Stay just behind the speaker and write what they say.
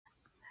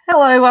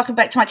Hello, welcome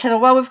back to my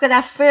channel. Well, we've got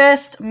our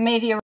first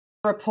media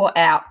report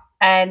out,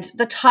 and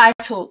the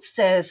title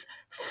says,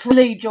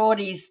 Frilly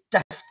Geordie's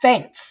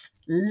defence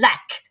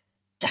lack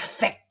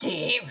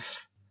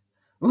defective.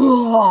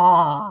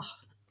 Ooh.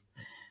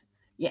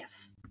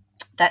 Yes,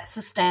 that's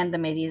the stand the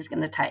media is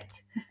going to take.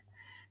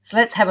 So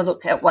let's have a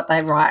look at what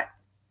they write.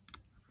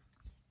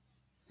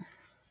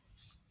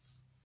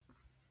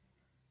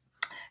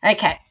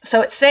 Okay,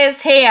 so it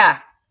says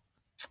here,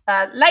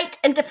 late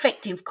and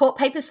defective. Court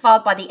papers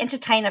filed by the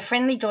entertainer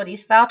Friendly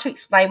Geordies fail to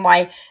explain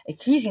why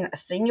accusing a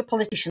senior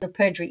politician of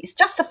perjury is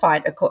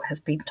justified, a court has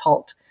been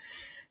told.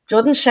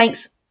 Jordan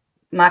Shanks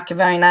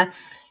Markovona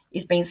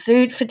is being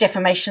sued for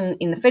defamation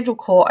in the federal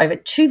court over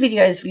two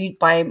videos viewed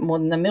more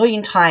than a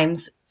million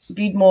times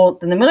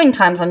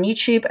on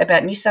YouTube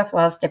about New South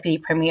Wales Deputy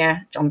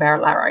Premier John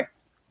Barilaro.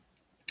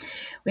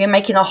 We are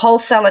making a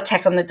wholesale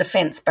attack on the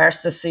defence,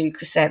 Barrister Sue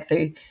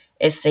Chrysanthou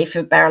SC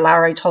for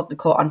Barilaro told the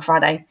court on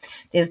Friday.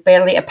 There's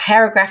barely a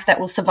paragraph that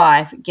will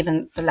survive,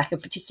 given the lack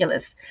of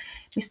particulars.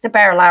 Mr.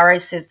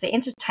 Barilaro says the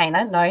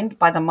entertainer, known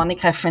by the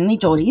moniker Friendly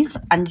Geordies,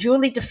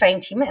 unduly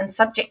defamed him and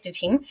subjected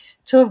him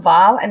to a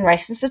vile and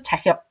racist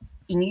attack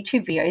in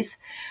YouTube videos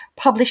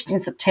published in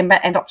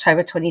September and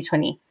October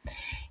 2020.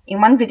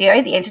 In one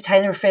video, the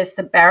entertainer refers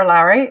to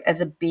Barilaro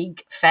as a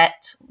big,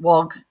 fat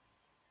wog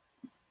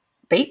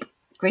beep,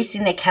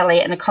 greasing their Kelly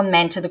and a con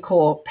man to the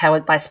core,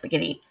 powered by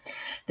spaghetti.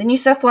 The New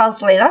South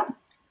Wales leader,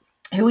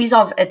 who is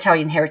of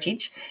Italian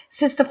heritage,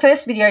 says the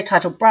first video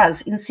titled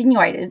Bruz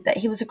insinuated that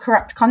he was a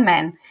corrupt con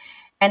man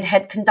and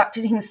had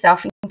conducted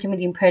himself in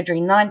committing perjury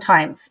 9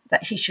 times,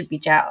 that he should be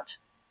jailed.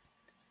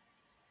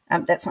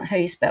 That's not how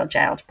you spell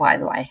jailed, by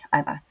the way,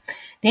 either.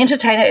 The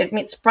entertainer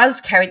admits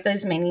Bruz carried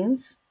those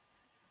meanings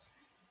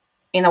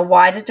in a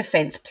wider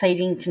defence,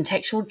 pleading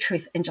contextual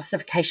truth and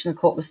justification, the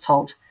court was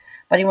told.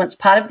 But he wants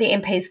part of the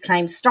MP's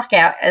claims struck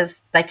out as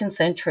they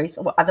concern truth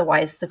or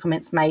otherwise the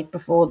comments made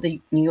before the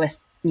New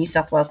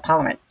South Wales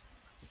Parliament.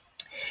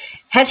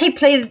 Had he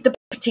pleaded the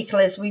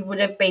particulars, we would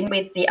have been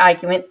with the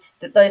argument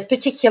that those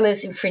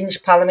particulars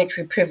infringe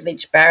parliamentary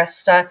privilege,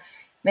 Barrister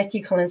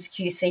Matthew Collins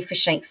QC for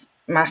Shanks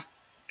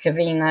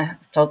Markovina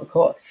told the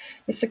court.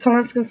 Mr.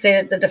 Collins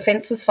conceded the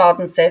defence was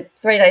filed and said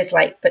 3 days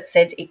late, but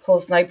said it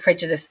caused no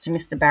prejudice to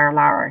Mr.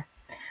 Barilaro.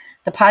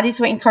 The parties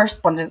were in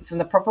correspondence,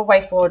 and the proper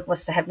way forward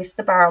was to have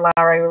Mr.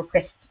 Barilaro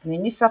request the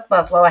New South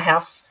Wales Lower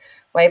House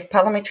waive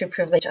parliamentary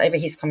privilege over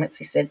his comments,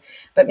 he said.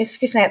 But Ms.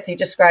 Chrysanthou,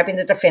 describing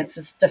the defence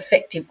as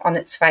defective on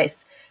its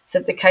face,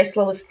 said the case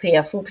law was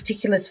clear, full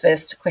particulars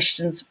first,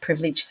 questions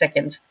privilege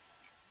second.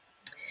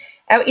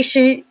 Our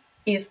issue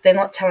is they're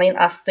not telling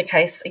us the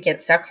case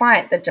against our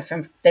client,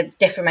 the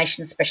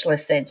defamation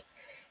specialist said.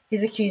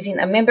 He's accusing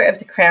a member of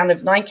the Crown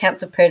of 9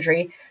 counts of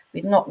perjury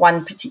with not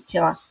one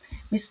particular.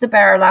 Mr.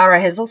 Barilaro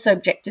has also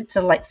objected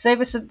to the late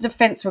service of the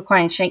defence,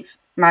 requiring Shanks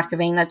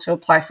Markovina to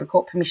apply for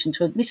court permission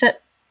to admit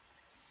it.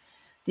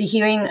 The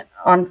hearing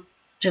on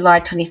July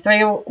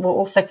 23 will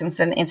also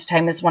concern the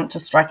entertainers want to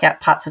strike out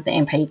parts of the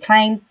MP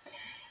claim.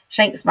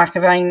 Shanks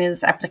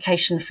Markovina's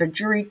application for a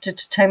jury to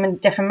determine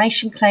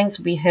defamation claims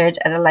will be heard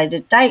at a later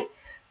date.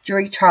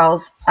 Jury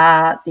trials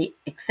are the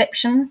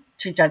exception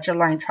to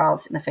judge-alone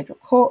trials in the federal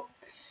court.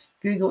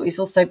 Google is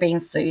also being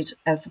sued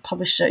as the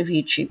publisher of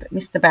YouTube.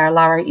 Mr.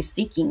 Barilaro is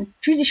seeking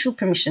judicial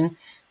permission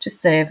to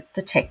serve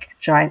the tech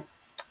giant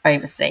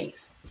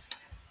overseas.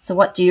 So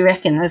what do you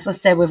reckon? As I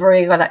said, we've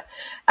already got it.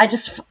 I'm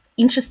just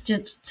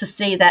interested to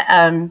see that,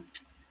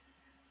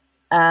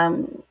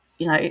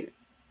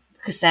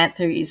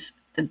 Chrysanthou is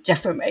the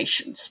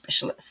defamation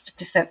specialist.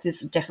 Chrysanthou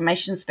is a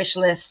defamation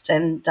specialist,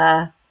 and,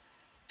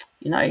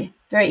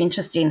 very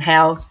interesting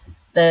how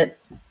they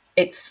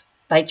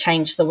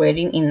changed the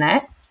wording in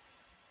that.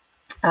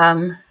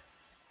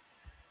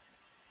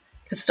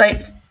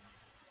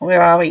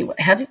 Where are we?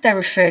 How did they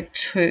refer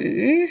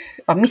to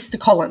Mr.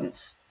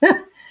 Collins?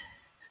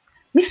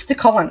 Mr.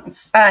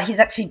 Collins. He's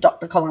actually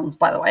Dr. Collins,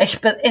 by the way.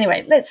 But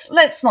anyway, let's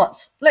not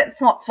let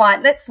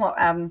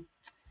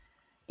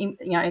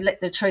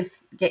the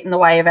truth get in the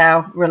way of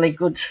our really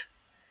good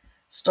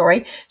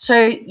story.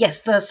 So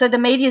yes, so the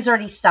media's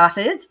already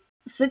started.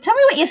 So tell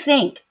me what you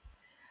think.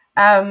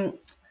 Tell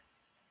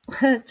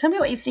me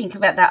what you think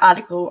about that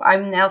article.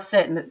 I'm now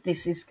certain that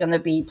this is going to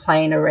be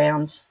playing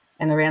around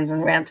and around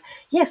and around.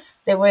 Yes,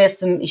 there were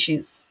some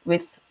issues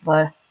with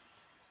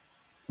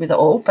it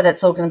all, but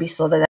it's all going to be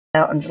sorted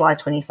out on July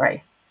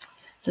 23.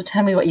 So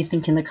tell me what you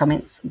think in the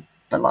comments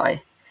below.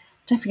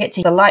 Don't forget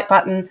to hit the like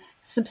button,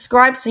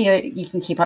 subscribe so you can keep up